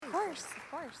course,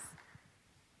 of course.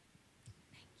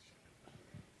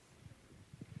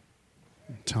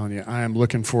 I'm telling you, I am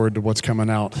looking forward to what's coming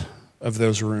out of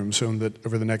those rooms so that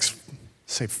over the next,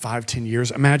 say, 5-10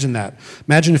 years. Imagine that.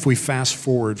 Imagine if we fast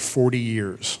forward 40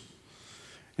 years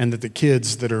and that the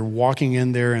kids that are walking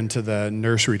in there into the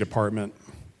nursery department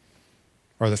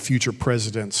are the future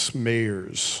presidents,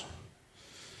 mayors,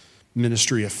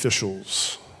 ministry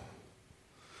officials.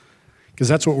 Because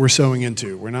that's what we're sowing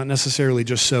into. We're not necessarily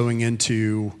just sowing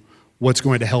into what's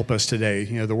going to help us today.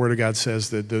 You know, the Word of God says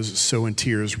that those that sow in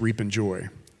tears reap in joy.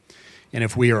 And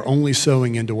if we are only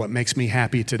sowing into what makes me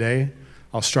happy today,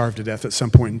 I'll starve to death at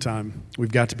some point in time.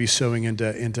 We've got to be sowing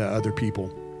into other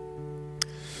people.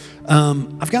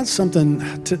 I've got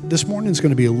something, this morning is going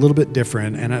to be a little bit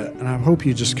different, and I hope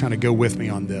you just kind of go with me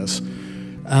on this.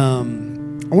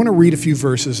 I want to read a few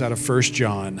verses out of 1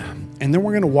 John, and then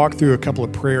we're going to walk through a couple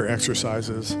of prayer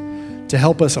exercises to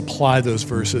help us apply those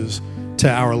verses to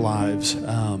our lives.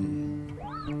 And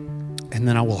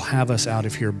then I will have us out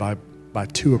of here by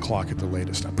 2 o'clock at the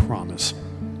latest, I promise.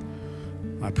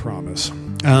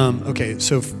 Okay,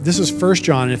 so this is 1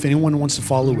 John, and if anyone wants to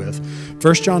follow with,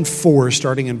 1 John 4,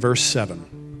 starting in verse 7.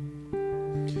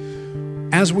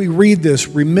 As we read this,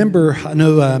 remember, I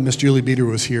know Miss Julie Beater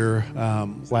was here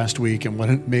last week, and what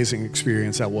an amazing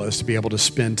experience that was to be able to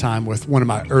spend time with one of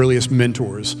my earliest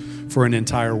mentors for an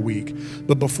entire week.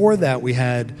 But before that, we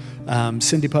had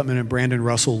Cindy Putman and Brandon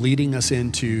Russell leading us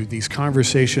into these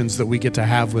conversations that we get to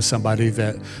have with somebody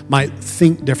that might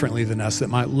think differently than us, that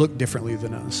might look differently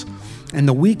than us. And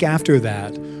the week after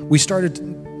that, we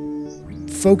started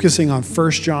focusing on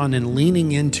 1 John and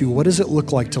leaning into what does it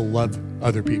look like to love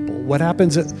other people? What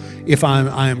happens if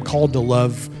I am called to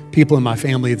love people in my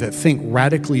family that think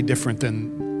radically different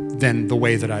than the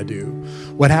way that I do?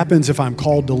 What happens if I'm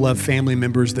called to love family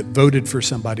members that voted for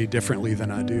somebody differently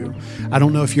than I do? I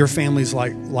don't know if your family's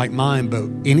like mine, but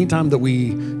anytime that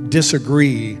we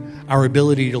disagree, our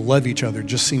ability to love each other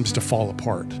just seems to fall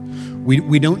apart.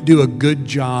 We don't do a good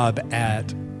job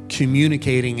at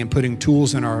communicating and putting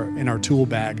tools in our tool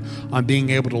bag on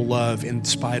being able to love in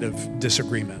spite of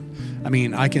disagreement. I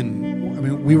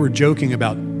mean, we were joking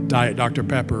about Diet Dr.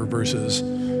 Pepper versus,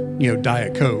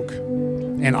 Diet Coke.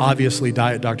 And obviously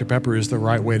Diet Dr. Pepper is the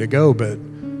right way to go, but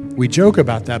we joke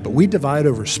about that, but we divide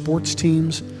over sports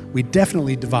teams. We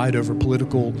definitely divide over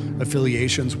political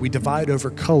affiliations. We divide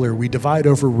over color. We divide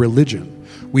over religion.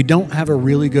 We don't have a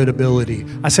really good ability.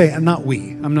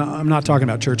 I'm not talking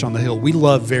about Church on the Hill. We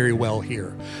love very well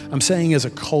here. I'm saying as a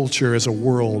culture, as a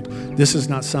world, this is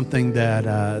not something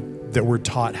that we're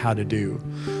taught how to do.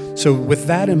 So with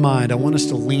that in mind, I want us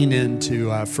to lean into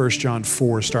 1 John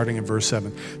 4, starting in verse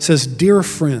 7. It says, "Dear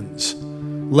friends,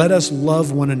 let us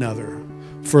love one another.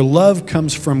 For love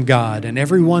comes from God, and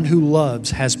everyone who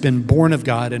loves has been born of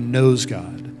God and knows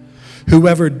God.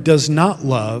 Whoever does not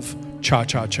love,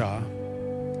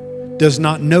 does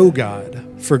not know God,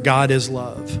 for God is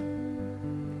love.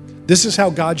 This is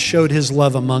how God showed his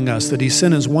love among us, that he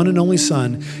sent his one and only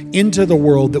Son into the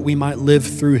world that we might live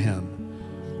through him.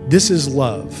 This is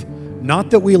love,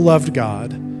 not that we loved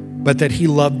God, but that he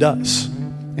loved us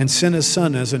and sent his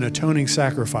Son as an atoning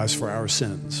sacrifice for our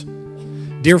sins.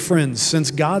 Dear friends, since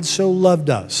God so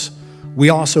loved us, we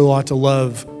also ought to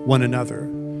love one another.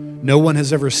 No one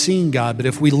has ever seen God, but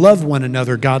if we love one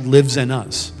another, God lives in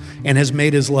us and has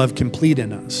made his love complete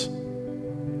in us.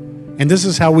 And this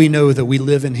is how we know that we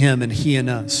live in him and he in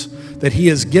us, that he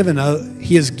has given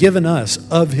us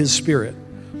of his Spirit.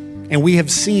 And we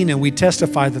have seen and we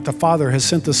testify that the Father has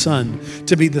sent the Son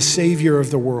to be the Savior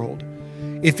of the world.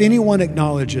 If anyone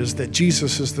acknowledges that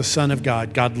Jesus is the Son of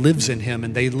God, God lives in him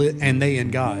and they in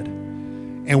God.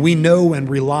 And we know and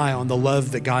rely on the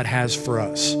love that God has for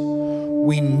us.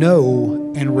 We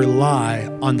know and rely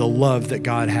on the love that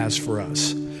God has for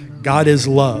us. God is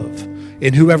love,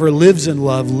 and whoever lives in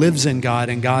love lives in God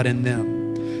and God in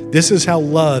them. This is how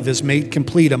love is made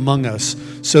complete among us,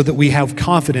 so that we have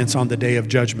confidence on the day of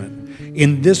judgment.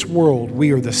 In this world,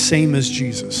 we are the same as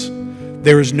Jesus.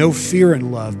 There is no fear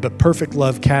in love, but perfect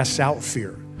love casts out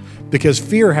fear, because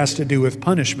fear has to do with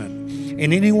punishment.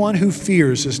 And anyone who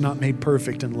fears is not made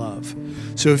perfect in love.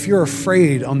 So if you're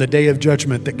afraid on the day of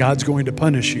judgment that God's going to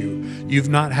punish you, you've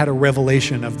not had a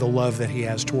revelation of the love that he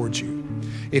has towards you.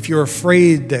 If you're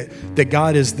afraid that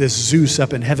God is this Zeus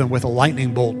up in heaven with a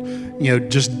lightning bolt,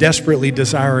 just desperately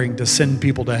desiring to send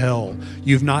people to hell,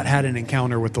 you've not had an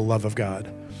encounter with the love of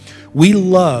God. We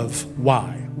love.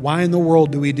 Why? Why in the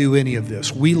world do we do any of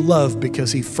this? We love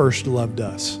because he first loved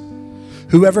us.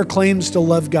 Whoever claims to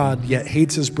love God yet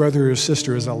hates his brother or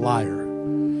sister is a liar.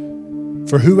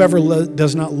 For whoever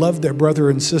does not love their brother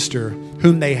and sister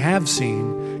whom they have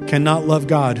seen cannot love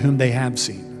God whom they have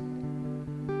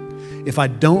seen. If I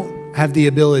don't have the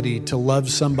ability to love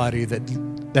somebody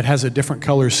that has a different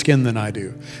color skin than I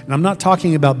do, and I'm not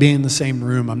talking about being in the same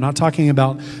room, I'm not talking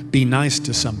about be nice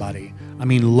to somebody, I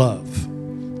mean love.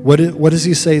 What does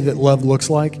he say that love looks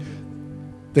like?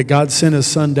 That God sent his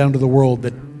son down to the world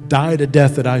that died a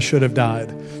death that I should have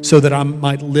died so that I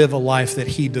might live a life that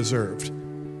he deserved.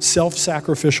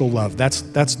 Self-sacrificial love, that's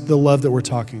the love that we're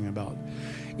talking about.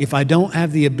 If I don't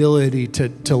have the ability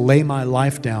to lay my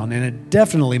life down, and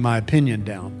definitely my opinion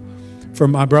down, for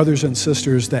my brothers and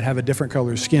sisters that have a different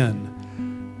color skin,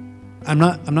 I'm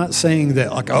not saying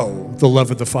that like, oh, the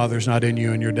love of the Father's not in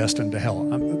you and you're destined to hell.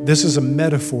 This is a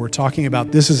metaphor talking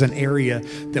about this is an area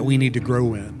that we need to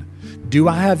grow in. Do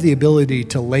I have the ability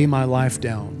to lay my life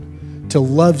down, to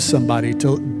love somebody,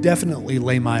 to definitely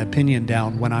lay my opinion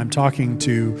down when I'm talking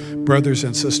to brothers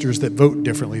and sisters that vote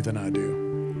differently than I do?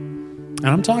 And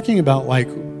I'm talking about like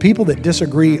people that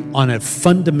disagree on a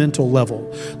fundamental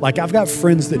level. Like I've got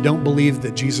friends that don't believe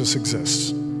that Jesus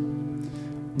exists.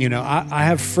 You know, I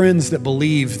have friends that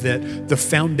believe that the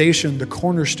foundation, the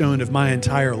cornerstone of my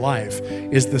entire life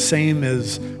is the same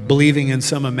as believing in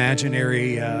some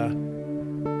imaginary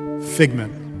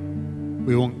figment.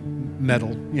 We won't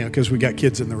meddle, because we got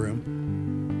kids in the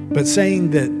room. But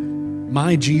saying that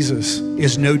my Jesus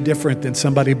is no different than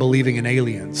somebody believing in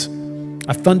aliens.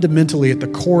 I fundamentally, at the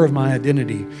core of my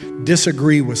identity,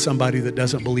 disagree with somebody that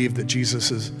doesn't believe that Jesus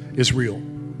is real.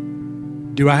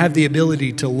 Do I have the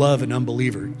ability to love an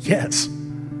unbeliever? Yes.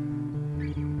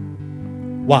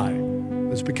 Why?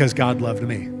 It's because God loved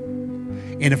me.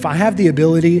 And if I have the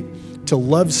ability to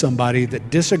love somebody that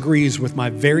disagrees with my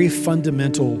very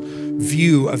fundamental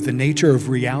view of the nature of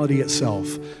reality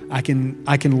itself, I can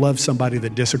love somebody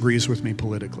that disagrees with me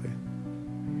politically.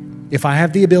 If I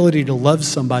have the ability to love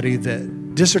somebody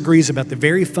that disagrees about the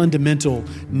very fundamental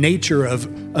nature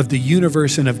of the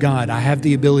universe and of God, I have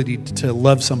the ability to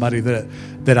love somebody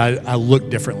that I look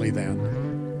differently than,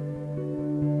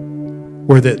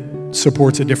 or that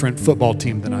supports a different football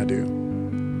team than I do.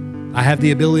 I have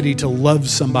the ability to love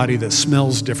somebody that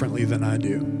smells differently than I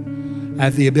do. I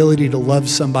have the ability to love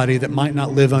somebody that might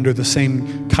not live under the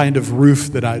same kind of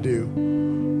roof that I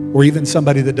do, or even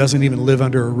somebody that doesn't even live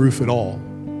under a roof at all.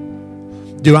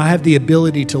 Do I have the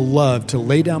ability to love, to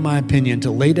lay down my opinion, to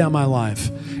lay down my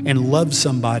life, and love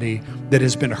somebody that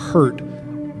has been hurt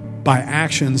by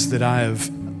actions that I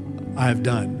have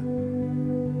done?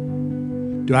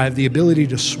 Do I have the ability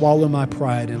to swallow my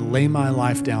pride and lay my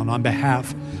life down on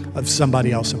behalf of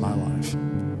somebody else in my life?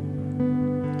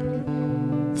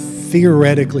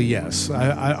 Theoretically, yes.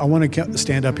 I want to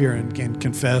stand up here and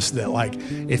confess that, like,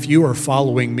 if you are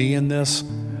following me in this,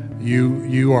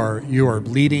 you are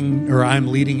leading, or I'm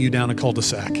leading you down a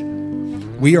cul-de-sac.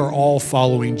 We are all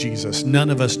following Jesus. None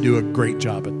of us do a great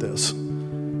job at this.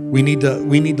 We need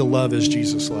to love as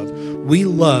Jesus loved. We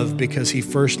love because he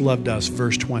first loved us.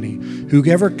 Verse 20,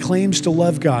 whoever claims to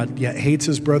love God yet hates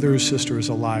his brother or sister is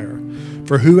a liar.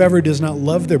 For whoever does not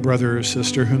love their brother or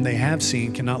sister whom they have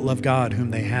seen cannot love God whom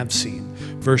they have seen.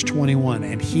 Verse 21,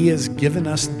 and he has given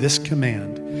us this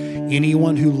command: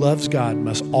 anyone who loves God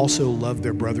must also love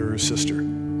their brother or sister.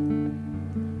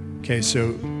 Okay, so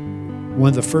one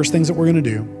of the first things that we're going to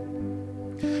do,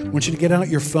 I want you to get out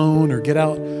your phone or get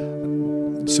out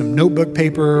some notebook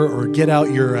paper or get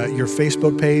out your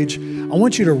Facebook page. I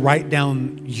want you to write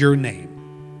down your name.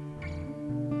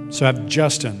 So have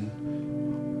Justin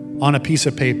on a piece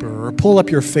of paper, or pull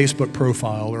up your Facebook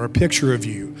profile or a picture of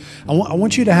you. I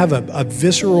want you to have a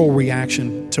visceral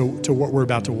reaction to what we're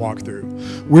about to walk through.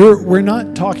 We're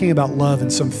not talking about love in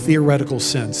some theoretical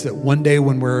sense that one day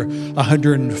when we're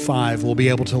 105, we'll be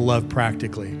able to love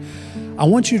practically. I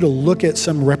want you to look at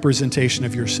some representation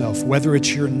of yourself, whether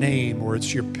it's your name or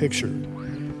it's your picture.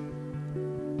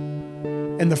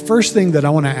 And the first thing that I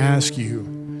want to ask you,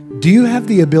 do you have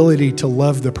the ability to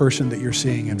love the person that you're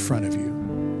seeing in front of you?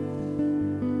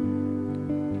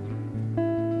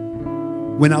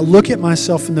 When I look at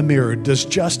myself in the mirror, does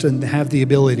Justin have the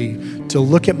ability to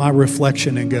look at my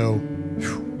reflection and go,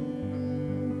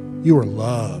 you are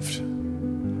loved,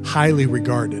 highly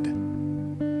regarded,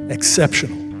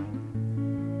 exceptional?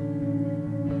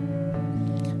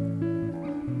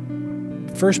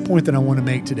 First point that I want to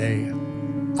make today,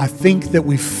 I think that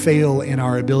we fail in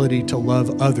our ability to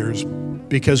love others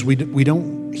because we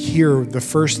don't hear the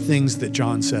first things that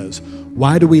John says.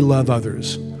 Why do we love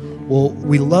others? Well,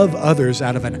 we love others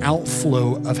out of an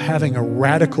outflow of having a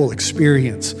radical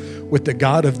experience with the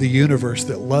God of the universe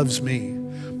that loves me,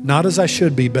 not as I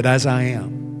should be, but as I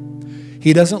am.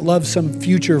 He doesn't love some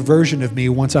future version of me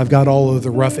once I've got all of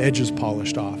the rough edges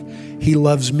polished off. He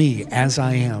loves me as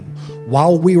I am.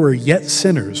 While we were yet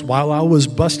sinners, while I was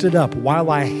busted up, while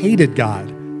I hated God,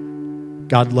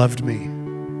 God loved me.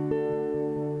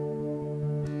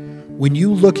 When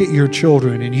you look at your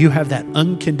children and you have that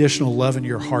unconditional love in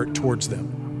your heart towards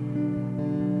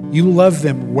them, you love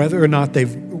them whether or not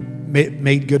they've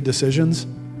made good decisions.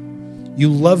 You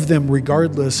love them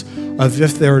regardless of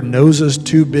if their nose is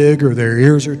too big or their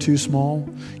ears are too small.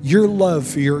 Your love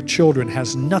for your children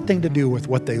has nothing to do with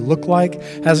what they look like,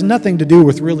 has nothing to do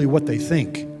with really what they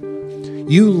think.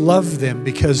 You love them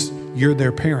because you're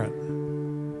their parent.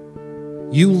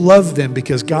 You love them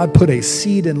because God put a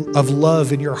seed of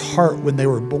love in your heart when they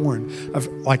were born.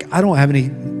 I don't have any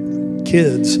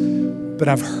kids, but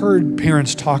I've heard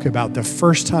parents talk about the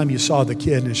first time you saw the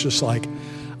kid, and it's just like,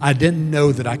 I didn't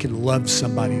know that I could love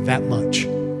somebody that much.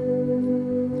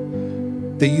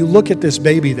 That you look at this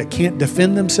baby that can't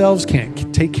defend themselves,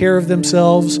 can't take care of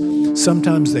themselves.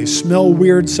 Sometimes they smell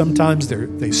weird. Sometimes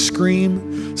they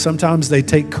scream. Sometimes they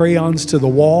take crayons to the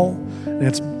wall. And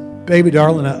it's, baby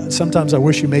darling, sometimes I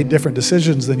wish you made different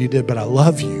decisions than you did, but I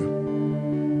love you.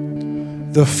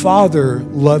 The Father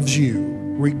loves you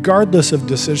regardless of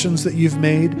decisions that you've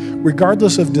made,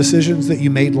 regardless of decisions that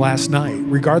you made last night,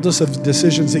 regardless of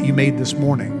decisions that you made this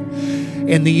morning.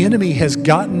 And the enemy has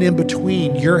gotten in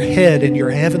between your head and your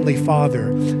heavenly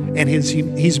Father, and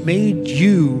he's made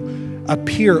you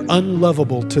appear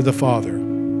unlovable to the Father.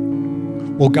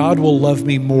 Well, God will love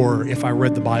me more if I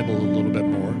read the Bible a little bit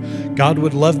more. God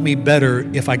would love me better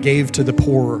if I gave to the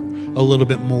poor a little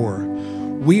bit more.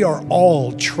 We are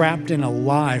all trapped in a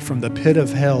lie from the pit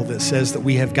of hell that says that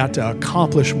we have got to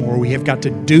accomplish more, we have got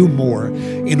to do more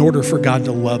in order for God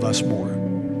to love us more.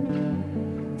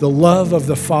 The love of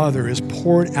the Father is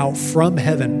poured out from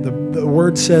heaven. The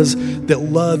word says that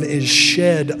love is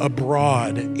shed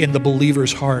abroad in the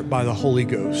believer's heart by the Holy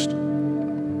Ghost.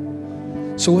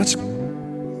 So let's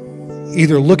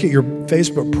either look at your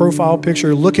Facebook profile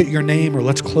picture, look at your name, or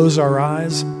let's close our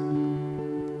eyes.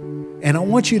 And I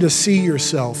want you to see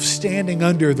yourself standing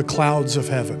under the clouds of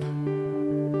heaven.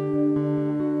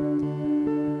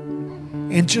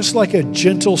 And just like a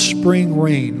gentle spring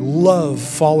rain, love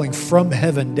falling from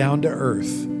heaven down to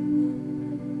earth.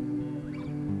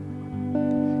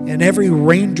 And every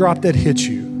raindrop that hits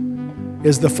you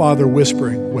is the Father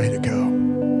whispering, way to go.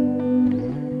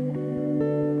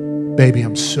 Baby,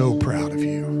 I'm so proud of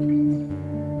you.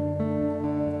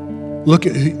 Look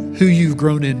at who you've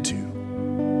grown into.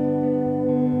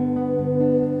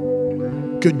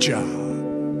 Good job.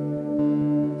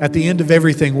 At the end of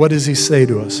everything, what does he say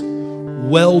to us?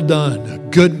 Well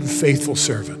done, good and faithful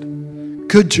servant.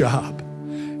 Good job.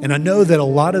 And I know that a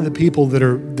lot of the people that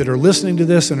are listening to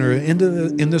this and are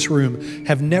in this room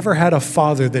have never had a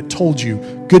father that told you,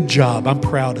 good job, I'm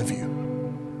proud of you.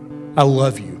 I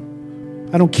love you.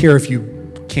 I don't care if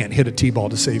you can't hit a T-ball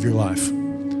to save your life.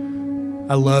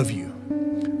 I love you.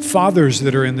 Fathers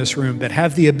that are in this room that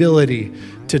have the ability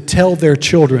to tell their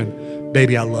children,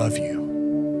 baby, I love you.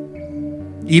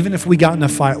 Even if we got in a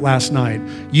fight last night,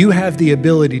 you have the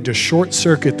ability to short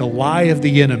circuit the lie of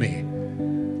the enemy,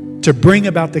 to bring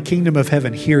about the kingdom of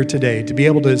heaven here today, to be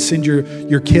able to send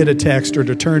your kid a text or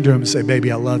to turn to him and say, baby,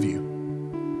 I love you.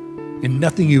 And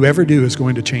nothing you ever do is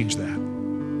going to change that.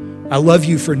 I love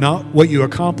you for not what you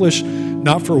accomplish,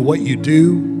 not for what you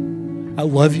do. I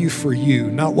love you for you,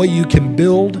 not what you can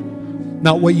build,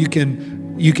 not what you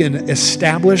can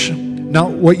establish,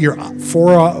 not what your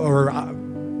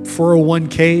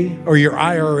 401k or your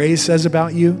IRA says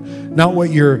about you, not what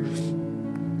your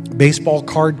baseball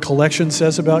card collection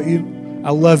says about you.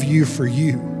 I love you for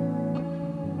you.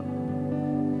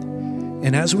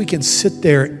 And as we can sit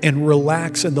there and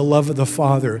relax in the love of the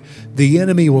Father, the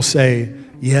enemy will say,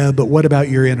 yeah, but what about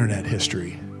your internet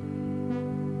history?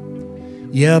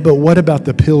 Yeah, but what about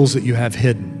the pills that you have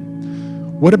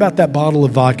hidden? What about that bottle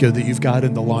of vodka that you've got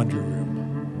in the laundry room?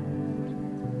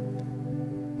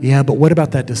 Yeah, but what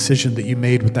about that decision that you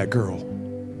made with that girl?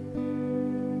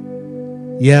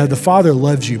 Yeah, the Father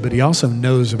loves you, but he also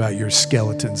knows about your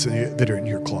skeletons that are in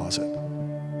your closet.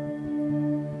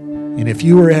 And if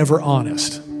you were ever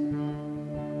honest,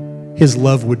 his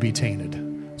love would be tainted.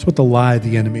 That's what the lie of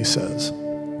the enemy says.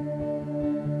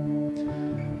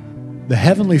 The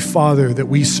Heavenly Father that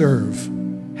we serve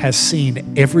has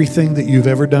seen everything that you've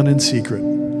ever done in secret,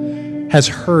 has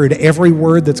heard every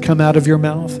word that's come out of your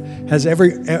mouth, has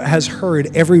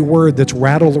heard every word that's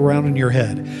rattled around in your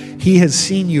head. He has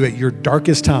seen you at your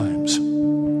darkest times.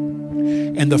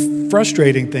 And the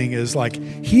frustrating thing is, like,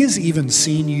 he has even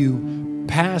seen you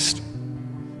past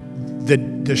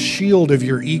the shield of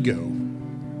your ego.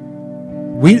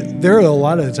 There are a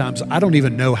lot of the times I don't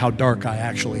even know how dark I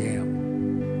actually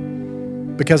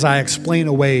am because I explain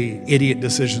away idiot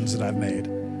decisions that I've made.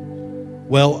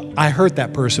 Well, I hurt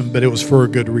that person, but it was for a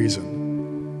good reason.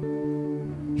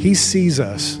 He sees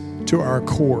us to our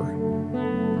core.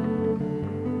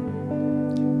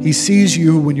 He sees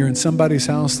you when you're in somebody's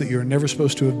house that you're never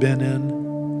supposed to have been in.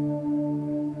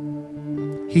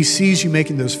 He sees you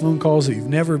making those phone calls that you've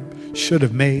never should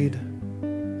have made.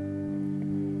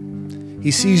 He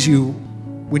sees you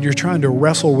when you're trying to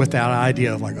wrestle with that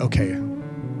idea of like, okay,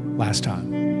 last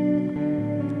time.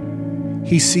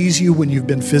 He sees you when you've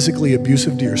been physically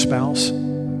abusive to your spouse.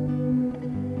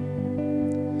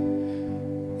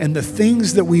 And the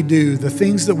things that we do, the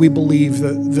things that we believe,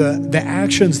 the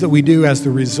actions that we do as the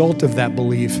result of that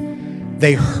belief,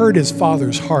 they hurt his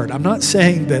Father's heart. I'm not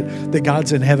saying that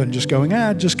God's in heaven just going,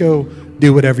 just go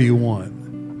do whatever you want.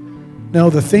 No,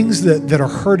 the things that are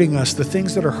hurting us, the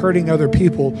things that are hurting other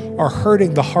people are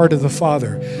hurting the heart of the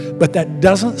Father. But that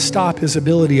doesn't stop his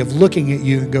ability of looking at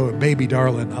you and going, baby,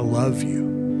 darling, I love you.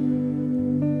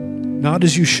 Not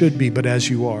as you should be, but as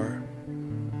you are.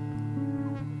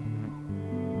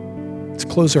 Let's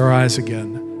close our eyes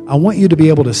again. I want you to be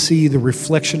able to see the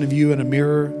reflection of you in a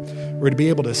mirror, or to be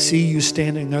able to see you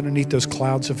standing underneath those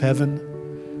clouds of heaven.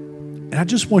 And I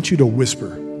just want you to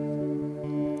whisper.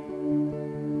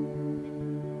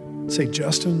 Say,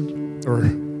 Justin, or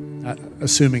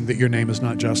assuming that your name is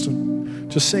not Justin,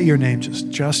 just say your name, just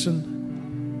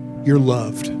Justin, you're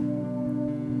loved.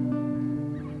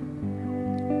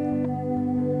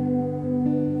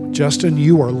 Justin,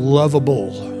 you are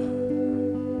lovable.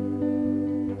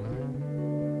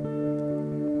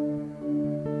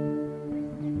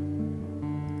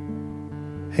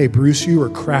 Hey, Bruce, you are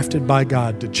crafted by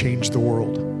God to change the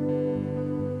world.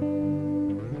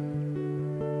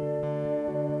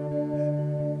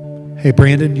 Hey,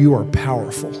 Brandon, you are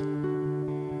powerful.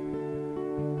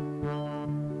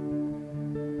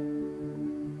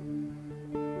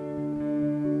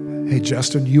 Hey,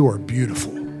 Justin, you are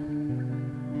beautiful.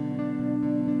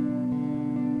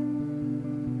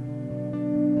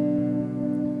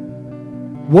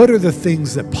 What are the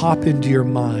things that pop into your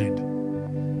mind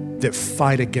that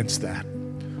fight against that?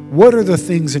 What are the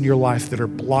things in your life that are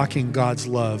blocking God's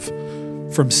love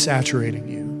from saturating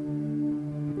you?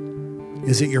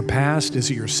 Is it your past?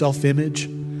 Is it your self-image?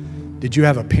 Did you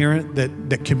have a parent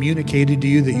that communicated to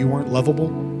you that you weren't lovable?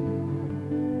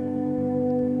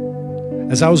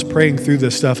 As I was praying through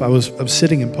this stuff, I was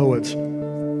sitting in Poets,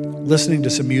 listening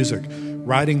to some music,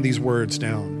 writing these words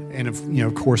down. And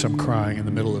of course, I'm crying in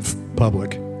the middle of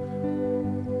public.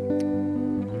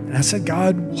 And I said,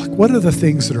 God, what are the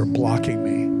things that are blocking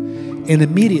me? And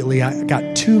immediately I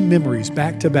got two memories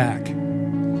back to back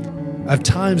of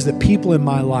times that people in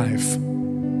my life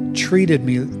treated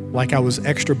me like I was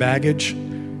extra baggage,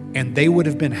 and they would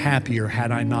have been happier had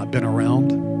I not been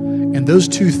around. And those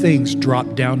two things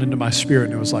dropped down into my spirit,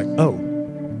 and it was like, oh.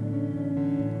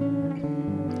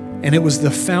 And it was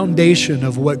the foundation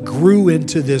of what grew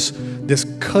into this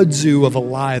kudzu of a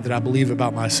lie that I believe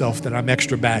about myself, that I'm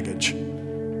extra baggage,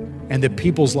 and that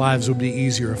people's lives would be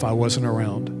easier if I wasn't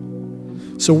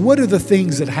around. So what are the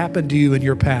things that happened to you in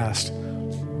your past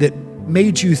that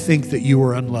made you think that you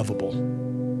were unlovable?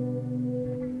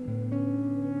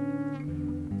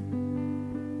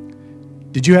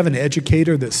 Did you have an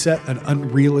educator that set an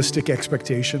unrealistic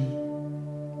expectation?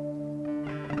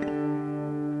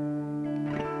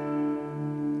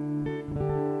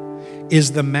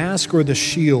 Is the mask or the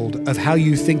shield of how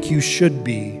you think you should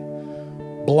be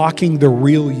blocking the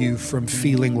real you from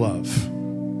feeling love?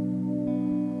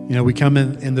 We come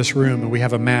in this room and we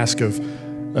have a mask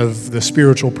of the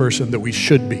spiritual person that we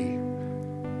should be.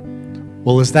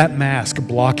 Well, is that mask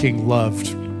blocking love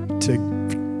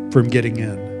from getting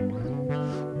in?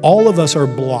 All of us are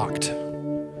blocked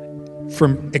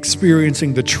from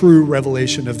experiencing the true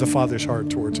revelation of the Father's heart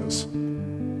towards us.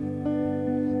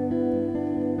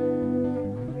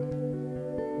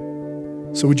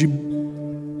 So would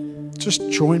you just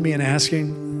join me in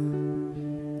asking,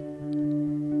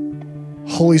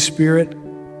 Holy Spirit,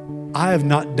 I have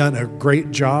not done a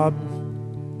great job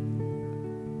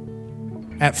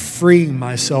at freeing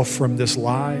myself from this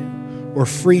lie, or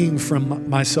freeing from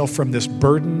myself from this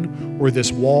burden or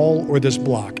this wall or this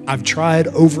block. I've tried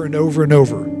over and over and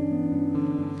over.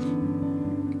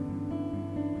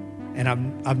 And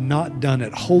I've not done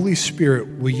it. Holy Spirit,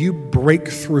 will you break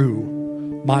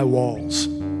through my walls?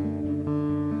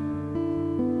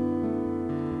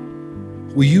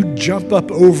 Will you jump up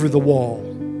over the wall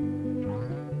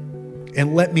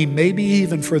and let me, maybe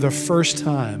even for the first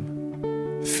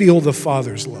time, feel the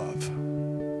Father's love?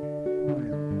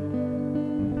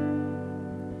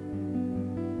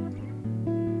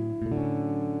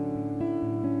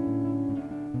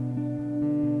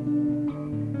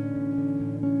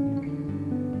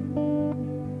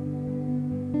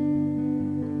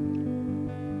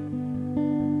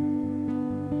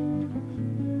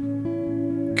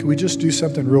 Can we just do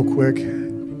something real quick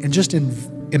and just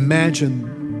imagine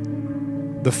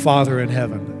the Father in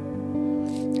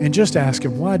heaven and just ask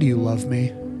him, why do you love me?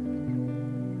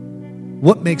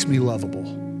 What makes me lovable?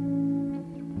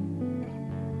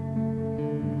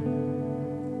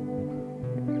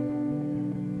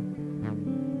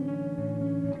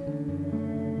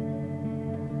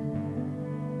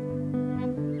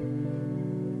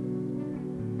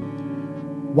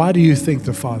 Why do you think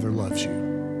the Father loves you?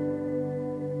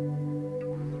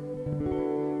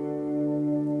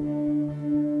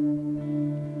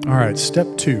 All right, step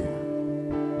 2.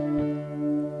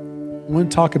 I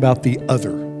want to talk about the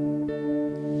other.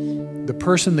 The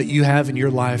person that you have in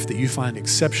your life that you find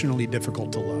exceptionally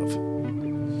difficult to love.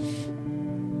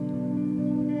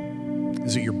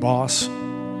 Is it your boss?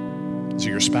 Is it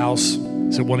your spouse?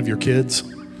 Is it one of your kids?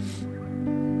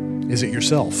 Is it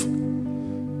yourself?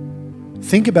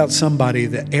 Think about somebody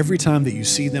that every time that you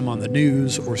see them on the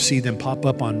news or see them pop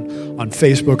up on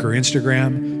Facebook or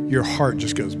Instagram, your heart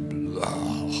just goes, oh.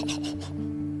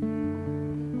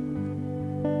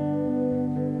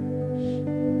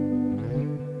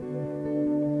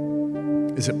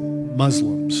 Is it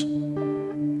Muslims?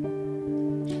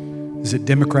 Is it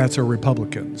Democrats or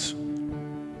Republicans?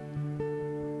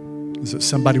 Is it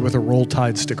somebody with a Roll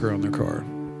Tide sticker on their car?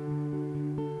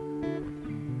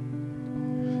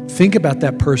 Think about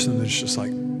that person that's just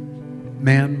like,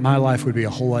 man, my life would be a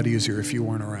whole lot easier if you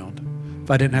weren't around. If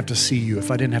I didn't have to see you,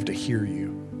 if I didn't have to hear you.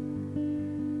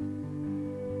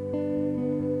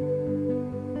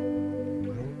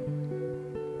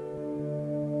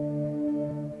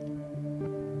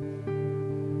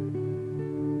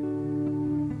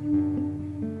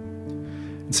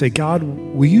 And say, God,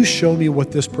 will you show me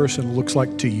what this person looks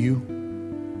like to you?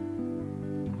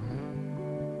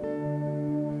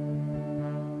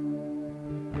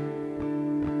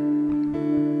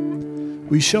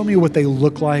 Will you show me what they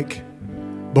look like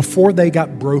before they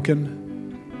got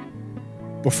broken,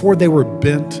 before they were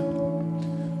bent,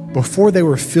 before they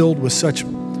were filled with such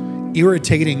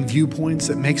irritating viewpoints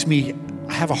that makes me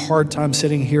have a hard time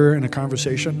sitting here in a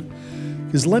conversation?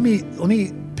 Because let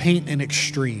me paint an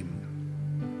extreme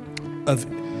of.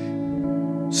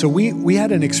 So we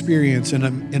had an experience in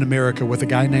America with a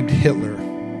guy named Hitler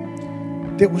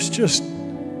that was just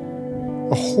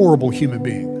a horrible human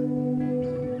being.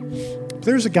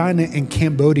 There's a guy in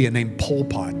Cambodia named Pol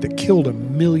Pot that killed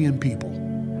 1 million people.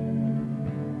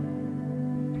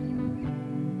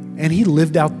 And he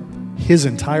lived out his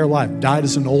entire life, died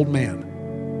as an old man.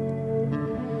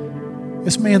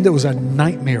 This man that was a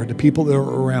nightmare to people that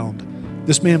were around.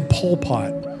 This man, Pol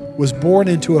Pot, was born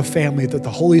into a family that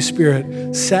the Holy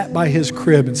Spirit sat by his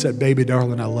crib and said, baby,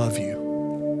 darling, I love you.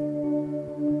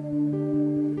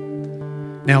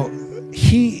 Now,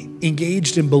 he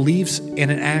engaged in beliefs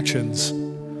and in actions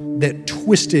that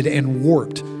twisted and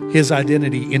warped his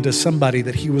identity into somebody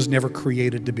that he was never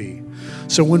created to be.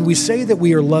 So when we say that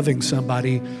we are loving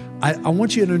somebody, I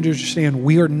want you to understand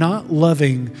we are not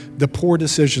loving the poor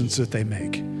decisions that they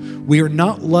make. We are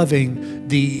not loving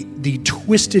the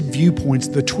twisted viewpoints,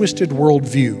 the twisted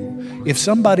worldview. If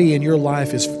somebody in your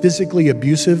life is physically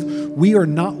abusive, we are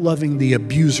not loving the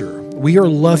abuser. We are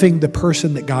loving the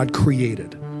person that God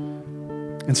created.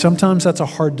 And sometimes that's a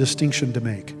hard distinction to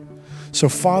make. So,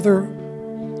 Father,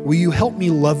 will you help me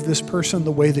love this person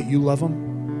the way that you love them?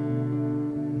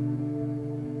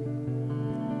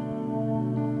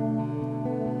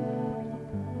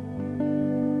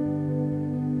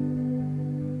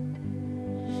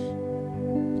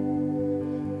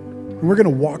 And we're going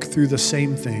to walk through the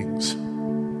same things.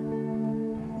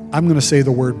 I'm going to say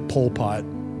the word Pol Pot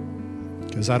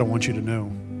because I don't want you to know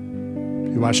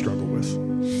who I struggle with.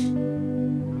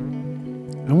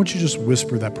 I want you to just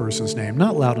whisper that person's name,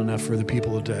 not loud enough for the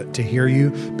people to hear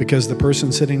you, because the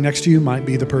person sitting next to you might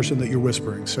be the person that you're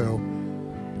whispering. So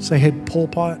say, hey, Pol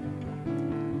Pot,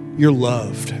 you're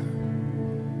loved.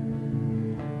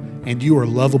 And you are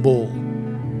lovable.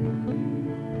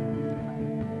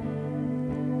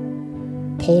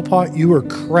 Pol Pot, you are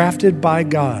crafted by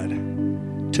God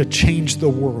to change the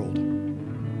world.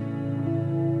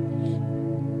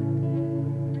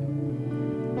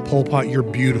 Pol Pot, you're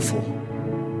beautiful.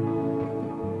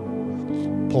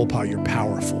 Pol Pot, you're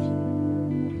powerful.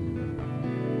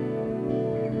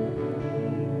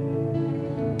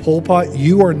 Pol Pot,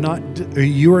 you are not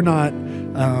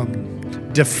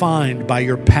defined by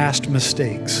your past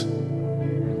mistakes.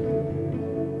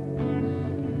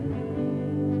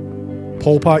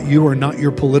 Pol Pot, you are not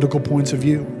your political points of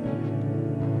view.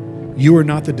 You are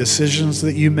not the decisions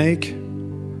that you make.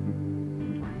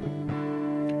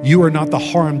 You are not the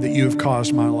harm that you have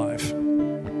caused my life.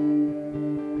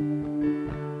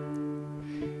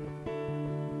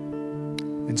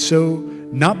 And so,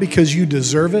 not because you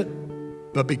deserve it,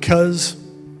 but because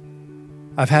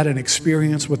I've had an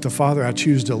experience with the Father, I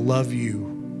choose to love you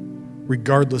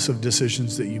regardless of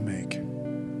decisions that you make.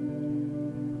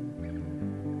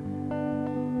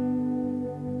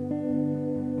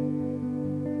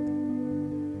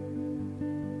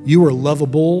 You are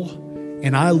lovable,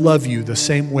 and I love you the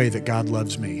same way that God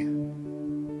loves me.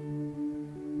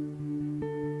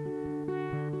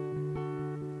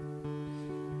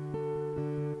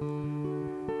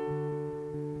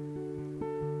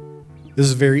 This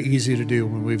is very easy to do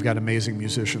when we've got amazing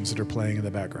musicians that are playing in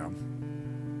the background.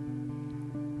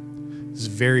 This is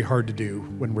very hard to do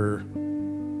when we're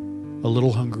a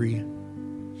little hungry,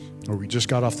 or we just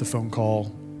got off the phone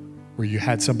call, or you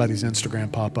had somebody's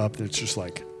Instagram pop up that's just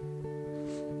like,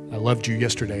 I loved you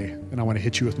yesterday, and I want to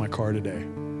hit you with my car today.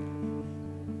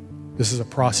 This is a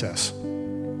process.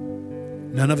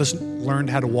 None of us learned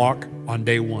how to walk on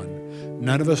day one.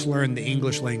 None of us learned the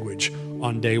English language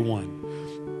on day one.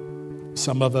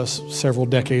 Some of us, several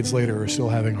decades later, are still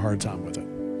having a hard time with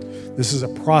it. This is a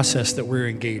process that we're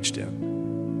engaged in.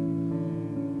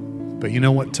 But you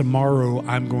know what? Tomorrow,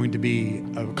 I'm going to be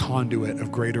a conduit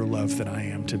of greater love than I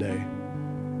am today.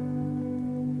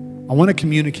 I want to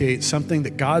communicate something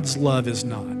that God's love is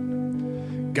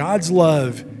not. God's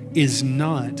love is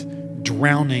not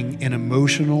drowning in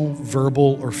emotional,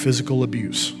 verbal, or physical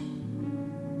abuse.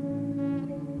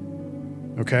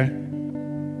 Okay?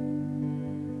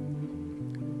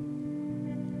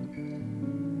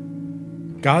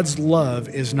 God's love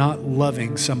is not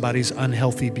loving somebody's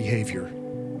unhealthy behavior.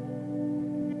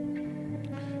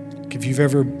 If you've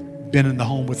ever been in the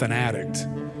home with an addict,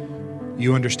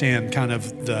 you understand kind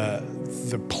of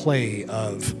the play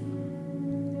of,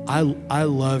 I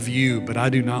love you, but I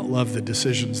do not love the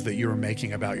decisions that you are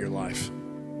making about your life.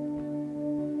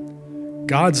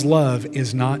 God's love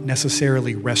is not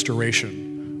necessarily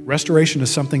restoration. Restoration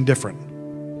is something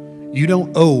different. You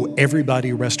don't owe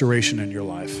everybody restoration in your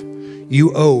life.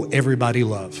 You owe everybody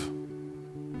love.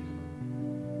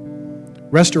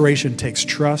 Restoration takes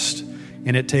trust,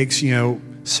 and it takes,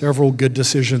 several good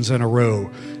decisions in a row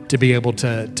to be able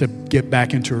to get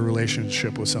back into a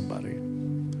relationship with somebody.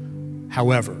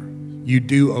 However, you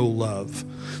do owe love.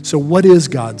 So what is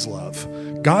God's love?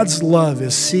 God's love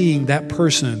is seeing that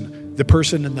person, the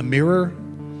person in the mirror,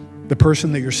 the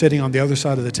person that you're sitting on the other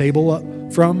side of the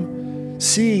table from,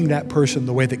 seeing that person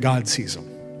the way that God sees them.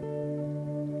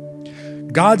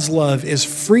 God's love is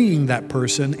freeing that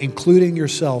person, including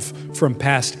yourself, from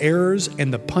past errors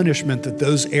and the punishment that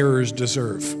those errors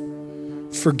deserve.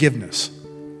 Forgiveness.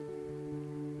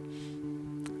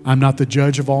 I'm not the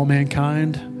judge of all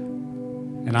mankind,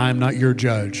 and I am not your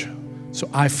judge. So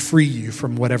I free you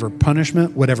from whatever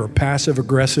punishment, whatever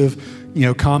passive-aggressive,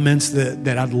 comments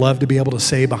that I'd love to be able to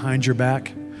say behind your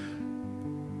back.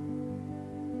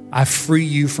 I free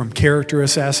you from character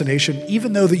assassination,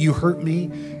 even though that you hurt me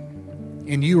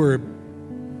and you were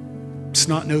a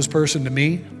snot-nosed person to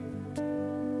me.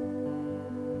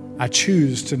 I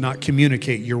choose to not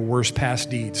communicate your worst past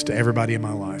deeds to everybody in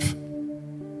my life.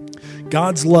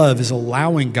 God's love is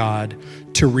allowing God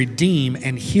to redeem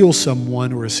and heal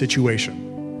someone or a situation.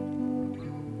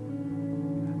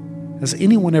 Has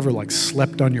anyone ever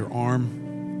slept on your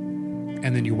arm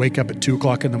and then you wake up at 2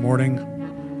 o'clock in the morning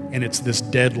and it's this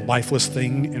dead, lifeless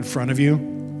thing in front of you?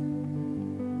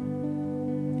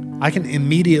 I can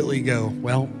immediately go,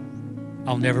 well,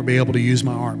 I'll never be able to use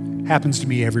my arm. Happens to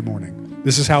me every morning.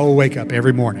 This is how I wake up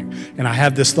every morning. And I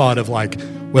have this thought of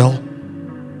well,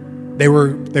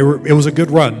 it was a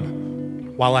good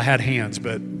run while I had hands,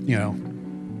 but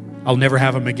I'll never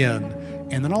have them again.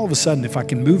 And then all of a sudden, if I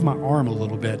can move my arm a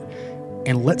little bit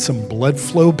and let some blood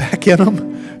flow back in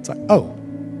them, it's like, oh,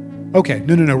 okay,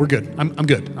 no, we're good. I'm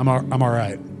good. I'm all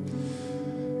right.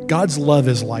 God's love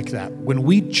is like that. When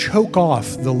we choke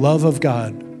off the love of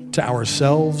God to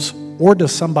ourselves or to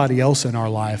somebody else in our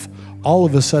life, all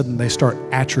of a sudden they start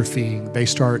atrophying. They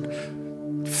start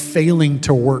failing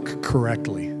to work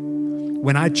correctly.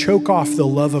 When I choke off the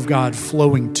love of God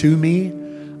flowing to me,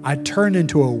 I turn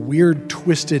into a weird,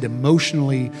 twisted,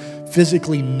 emotionally,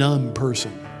 physically numb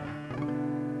person.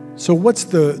 So what's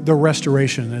the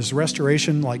restoration? Is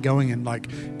restoration like going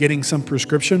and getting some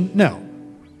prescription? No.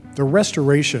 The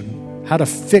restoration, how to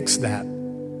fix that,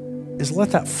 is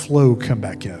let that flow come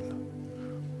back in.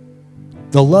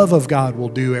 The love of God will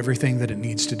do everything that it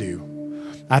needs to do.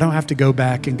 I don't have to go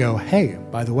back and go, hey,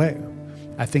 by the way,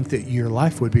 I think that your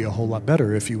life would be a whole lot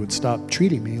better if you would stop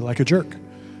treating me like a jerk.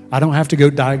 I don't have to go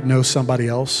diagnose somebody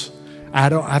else. I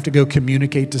don't have to go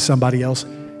communicate to somebody else,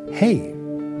 hey,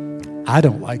 I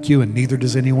don't like you and neither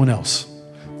does anyone else.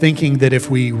 thinking that if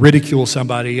we ridicule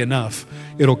somebody enough,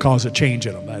 it'll cause a change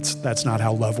in them. That's not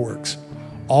how love works.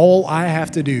 All I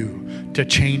have to do to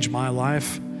change my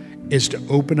life is to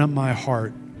open up my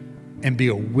heart and be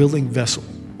a willing vessel,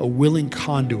 a willing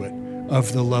conduit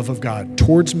of the love of God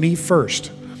towards me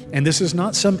first. And this is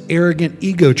not some arrogant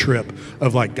ego trip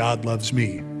of like, God loves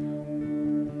me.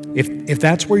 If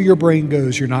that's where your brain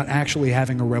goes, you're not actually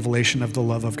having a revelation of the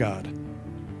love of God.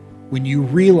 When you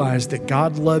realize that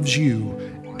God loves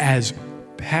you as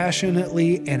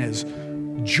passionately and as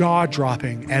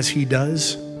jaw-dropping as he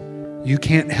does, you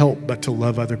can't help but to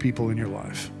love other people in your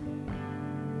life.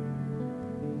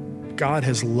 God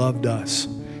has loved us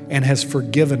and has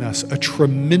forgiven us a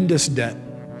tremendous debt.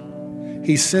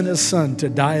 He sent his son to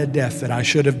die a death that I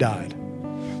should have died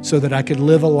so that I could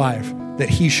live a life that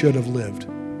he should have lived.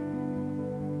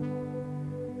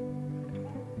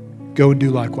 Go and do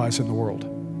likewise in the world.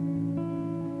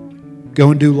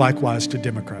 Go and do likewise to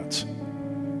Democrats.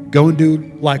 Go and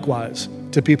do likewise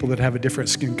to people that have a different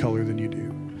skin color than you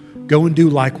do. Go and do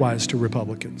likewise to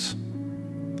Republicans.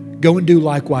 Go and do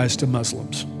likewise to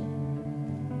Muslims.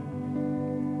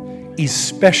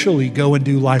 Especially go and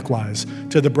do likewise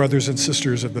to the brothers and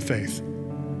sisters of the faith.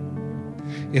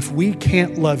 If we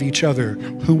can't love each other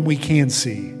whom we can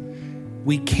see,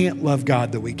 we can't love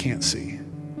God that we can't see.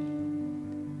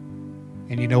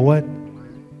 And you know what?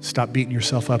 Stop beating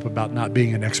yourself up about not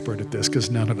being an expert at this,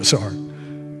 because none of us are.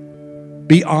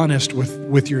 Be honest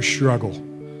with your struggle.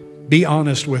 Be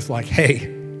honest with like, hey,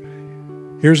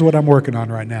 here's what I'm working on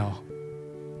right now.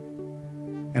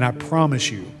 And I promise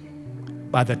you,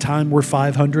 by the time we're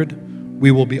 500,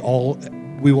 we will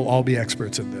all be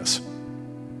experts in this.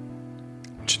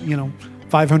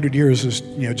 500 years is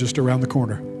just around the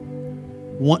corner.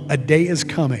 A day is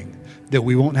coming that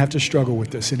we won't have to struggle with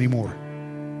this anymore.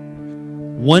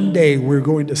 One day we're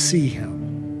going to see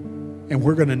him and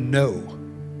we're going to know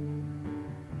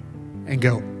and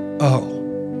go, oh,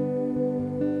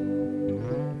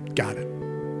 got it.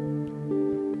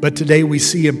 But today we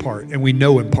see in part and we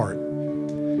know in part,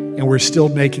 and we're still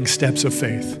making steps of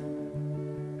faith.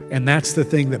 And that's the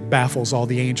thing that baffles all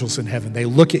the angels in heaven. They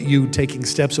look at you taking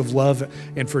steps of love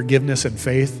and forgiveness and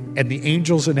faith, and the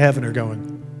angels in heaven are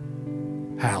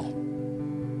going, how?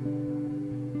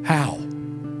 How?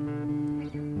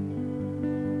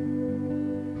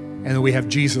 And then we have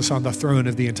Jesus on the throne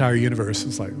of the entire universe.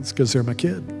 It's like, it's because they're my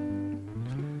kid.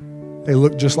 They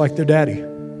look just like their daddy.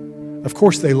 Of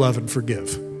course they love and forgive.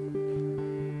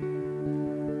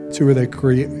 It's who they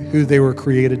were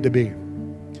created to be.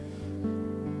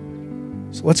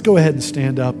 So let's go ahead and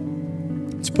stand up.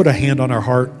 Let's put a hand on our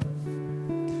heart.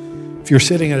 If you're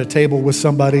sitting at a table with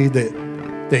somebody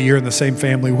that you're in the same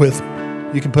family with,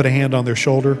 you can put a hand on their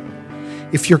shoulder.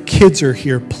 If your kids are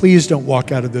here, please don't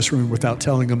walk out of this room without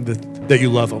telling them that you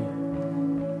love them.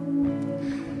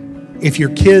 If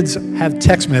your kids have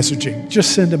text messaging,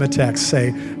 just send them a text.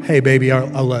 Say, hey, baby,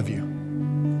 I love you.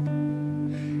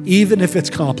 Even if it's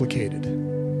complicated.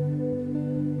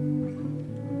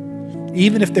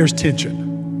 Even if there's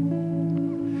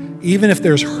tension. Even if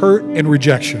there's hurt and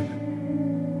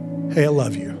rejection. Hey, I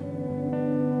love you.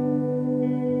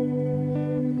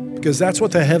 Because that's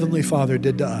what the Heavenly Father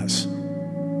did to us.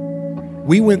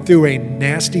 We went through a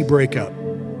nasty breakup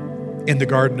in the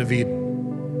Garden of Eden.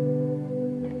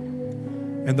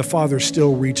 And the Father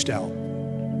still reached out.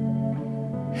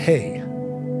 Hey,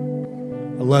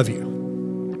 I love you.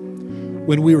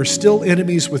 When we were still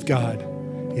enemies with God,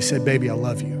 he said, baby, I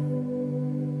love you.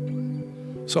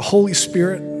 So Holy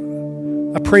Spirit,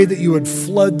 I pray that you would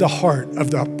flood the heart of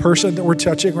the person that we're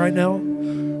touching right now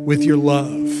with your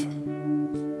love.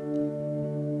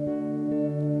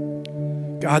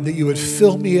 God, that you would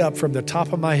fill me up from the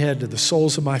top of my head to the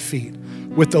soles of my feet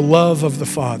with the love of the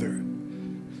Father,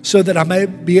 so that I may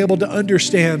be able to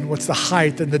understand what's the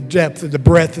height and the depth and the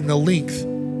breadth and the length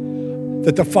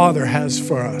that the Father has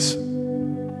for us.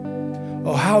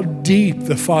 Oh, how deep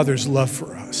the Father's love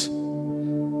for us.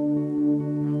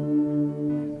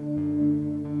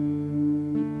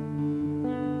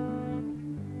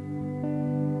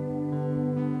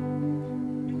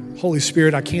 Holy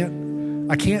Spirit, I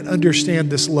can't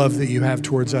understand this love that you have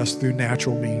towards us through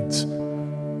natural means.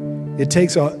 It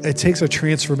takes a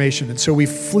transformation. And so we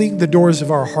fling the doors of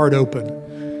our heart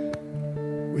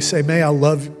open. We say, may I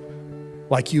love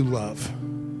like you love.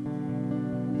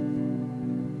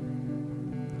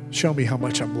 Show me how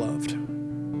much I'm loved.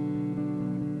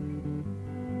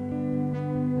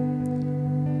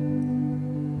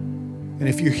 And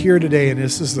if you're here today and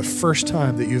this is the first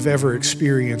time that you've ever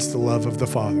experienced the love of the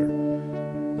Father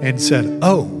and said,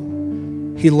 oh,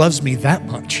 he loves me that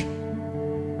much.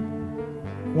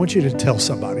 I want you to tell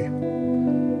somebody. I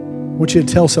want you to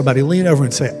tell somebody, lean over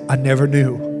and say, I never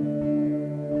knew.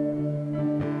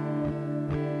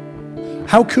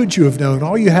 How could you have known?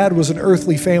 All you had was an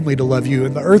earthly family to love you,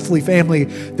 and the earthly family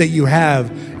that you have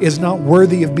is not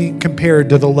worthy of being compared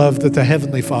to the love that the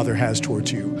Heavenly Father has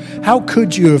towards you. How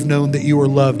could you have known that you were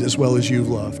loved as well as you've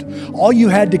loved? All you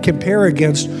had to compare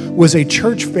against was a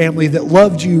church family that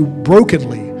loved you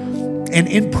brokenly and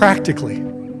impractically.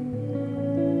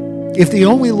 If the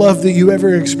only love that you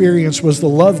ever experienced was the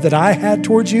love that I had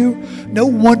towards you, no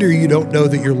wonder you don't know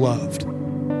that you're loved.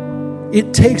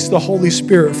 It takes the Holy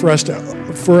Spirit for us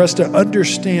to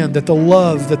understand that the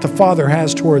love that the Father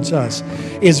has towards us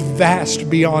is vast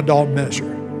beyond all measure.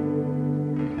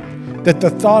 That the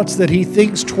thoughts that He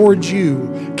thinks towards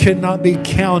you cannot be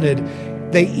counted.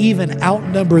 They even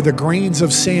outnumber the grains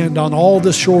of sand on all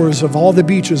the shores of all the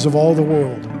beaches of all the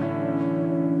world.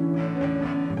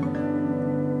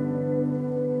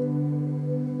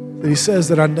 That He says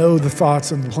that I know the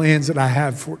thoughts and the plans that I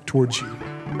have towards you.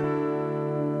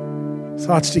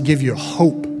 Thoughts to give you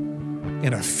hope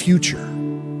and a future,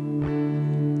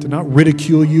 to not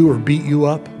ridicule you or beat you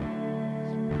up,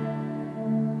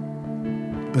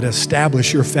 but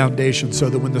establish your foundation so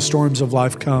that when the storms of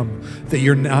life come, that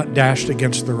you're not dashed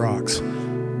against the rocks.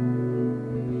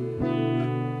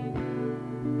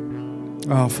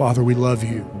 Oh, Father, we love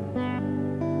you.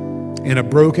 In a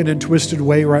broken and twisted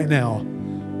way right now,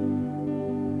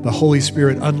 the Holy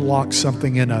Spirit unlocks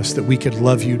something in us that we could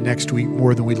love you next week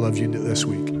more than we love you this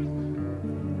week.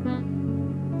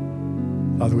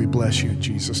 Father, we bless you in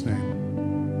Jesus'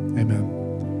 name.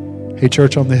 Amen. Hey,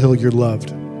 Church on the Hill, you're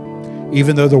loved.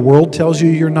 Even though the world tells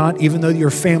you you're not, even though your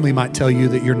family might tell you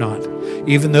that you're not,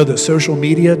 even though that social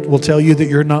media will tell you that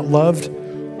you're not loved,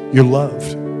 you're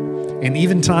loved. And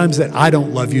even times that I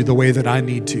don't love you the way that I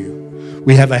need to,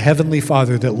 we have a Heavenly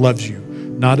Father that loves you,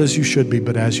 not as you should be,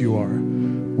 but as you are.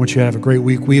 I want you to have a great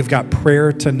week. We have got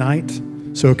prayer tonight,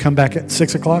 so come back at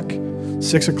 6 o'clock.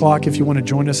 6 o'clock if you want to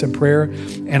join us in prayer.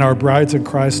 And our Brides in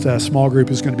Christ small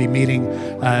group is going to be meeting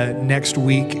next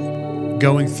week,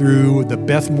 going through the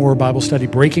Beth Moore Bible study,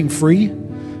 Breaking Free.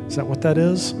 Is that what that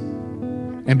is?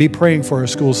 And be praying for our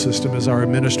school system as our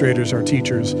administrators, our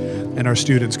teachers, and our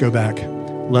students go back.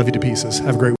 Love you to pieces.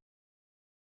 Have a great week.